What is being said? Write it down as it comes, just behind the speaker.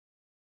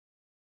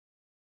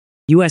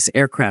U.S.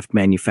 aircraft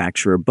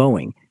manufacturer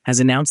Boeing has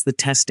announced the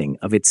testing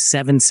of its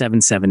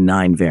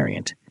 777-9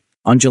 variant.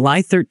 On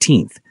July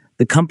 13th,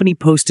 the company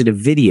posted a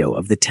video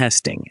of the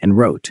testing and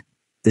wrote,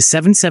 "The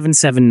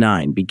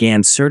 777-9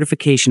 began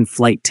certification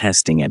flight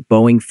testing at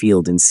Boeing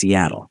Field in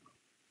Seattle.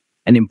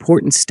 An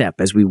important step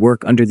as we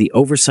work under the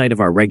oversight of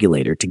our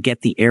regulator to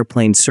get the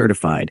airplane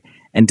certified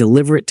and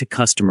deliver it to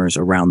customers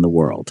around the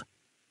world."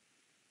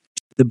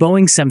 The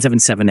Boeing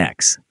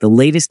 777X, the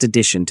latest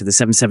addition to the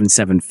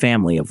 777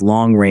 family of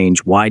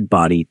long-range,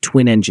 wide-body,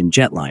 twin-engine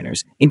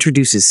jetliners,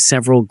 introduces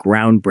several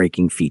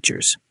groundbreaking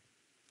features.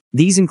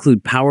 These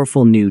include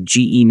powerful new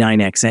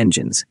GE9X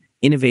engines,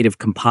 innovative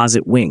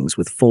composite wings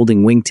with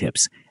folding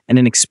wingtips, and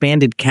an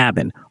expanded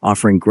cabin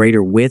offering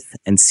greater width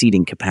and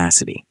seating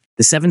capacity.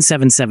 The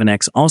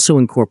 777X also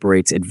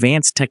incorporates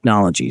advanced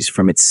technologies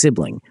from its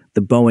sibling,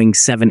 the Boeing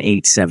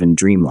 787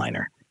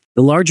 Dreamliner.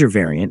 The larger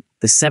variant,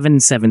 the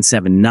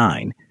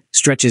 777-9,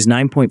 stretches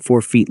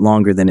 9.4 feet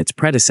longer than its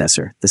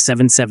predecessor, the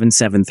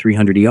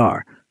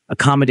 777-300ER,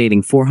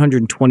 accommodating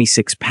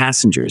 426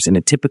 passengers in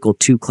a typical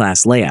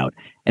two-class layout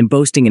and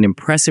boasting an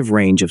impressive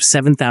range of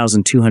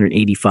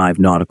 7,285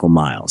 nautical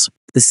miles.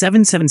 The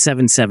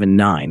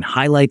 777-9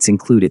 highlights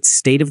include its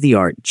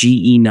state-of-the-art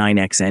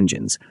GE9X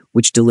engines,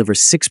 which deliver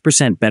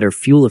 6% better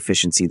fuel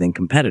efficiency than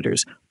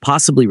competitors,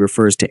 possibly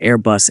refers to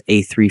Airbus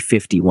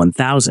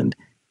A350-1000,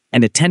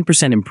 and a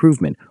 10%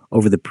 improvement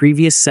over the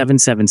previous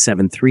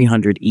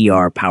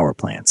 777-300ER power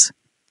plants.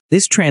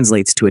 This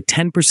translates to a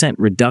 10%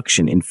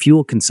 reduction in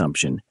fuel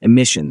consumption,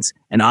 emissions,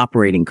 and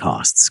operating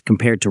costs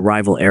compared to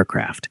rival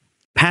aircraft.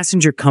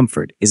 Passenger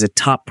comfort is a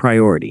top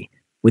priority,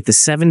 with the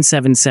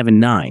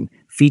 777-9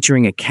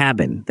 featuring a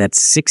cabin that's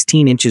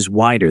 16 inches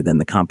wider than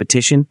the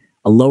competition,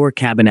 a lower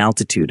cabin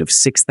altitude of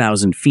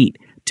 6,000 feet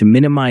to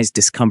minimize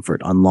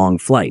discomfort on long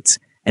flights,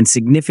 and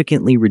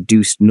significantly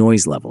reduced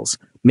noise levels,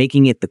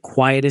 making it the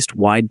quietest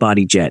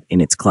wide-body jet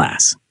in its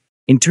class.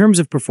 In terms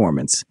of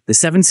performance, the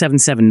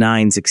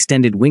 777-9's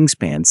extended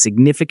wingspan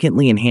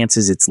significantly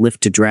enhances its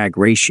lift-to-drag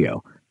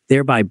ratio,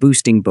 thereby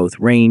boosting both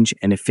range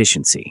and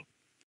efficiency.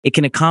 It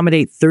can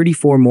accommodate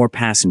 34 more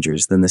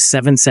passengers than the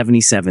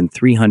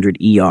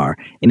 777-300ER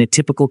in a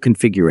typical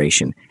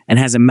configuration and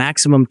has a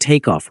maximum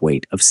takeoff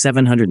weight of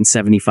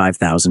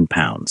 775,000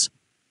 pounds.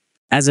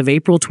 As of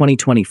April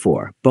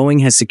 2024,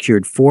 Boeing has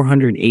secured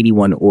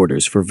 481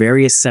 orders for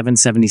various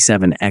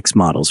 777X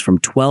models from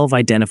 12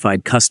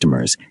 identified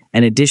customers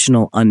and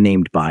additional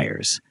unnamed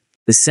buyers.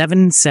 The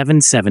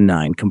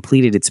 777-9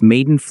 completed its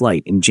maiden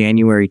flight in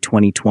January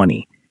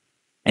 2020,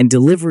 and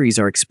deliveries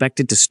are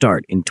expected to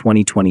start in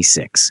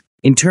 2026.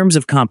 In terms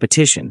of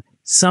competition,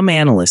 some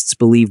analysts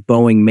believe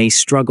Boeing may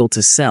struggle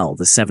to sell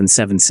the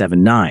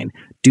 777-9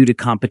 due to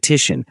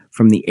competition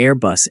from the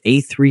Airbus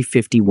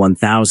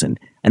A350-1000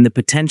 and the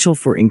potential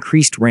for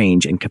increased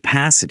range and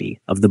capacity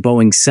of the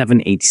Boeing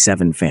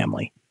 787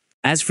 family.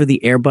 As for the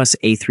Airbus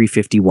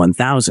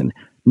A350-1000,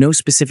 no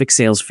specific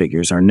sales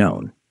figures are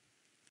known.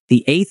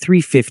 The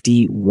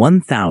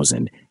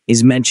A350-1000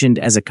 is mentioned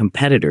as a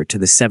competitor to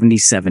the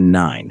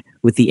 777-9,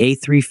 with the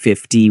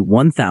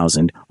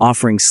A350-1000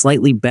 offering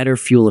slightly better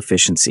fuel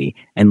efficiency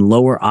and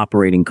lower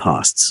operating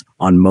costs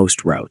on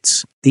most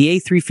routes. The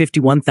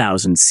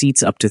A350-1000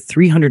 seats up to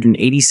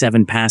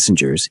 387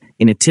 passengers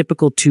in a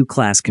typical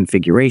two-class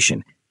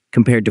configuration,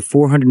 compared to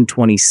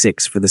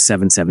 426 for the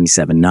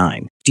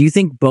 777-9. Do you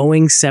think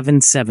Boeing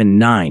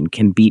 779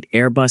 can beat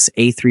Airbus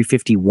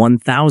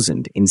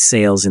A350-1000 in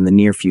sales in the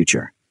near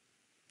future?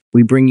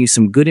 We bring you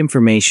some good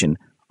information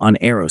on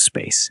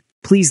aerospace.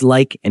 Please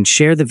like and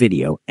share the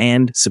video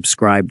and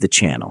subscribe the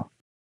channel.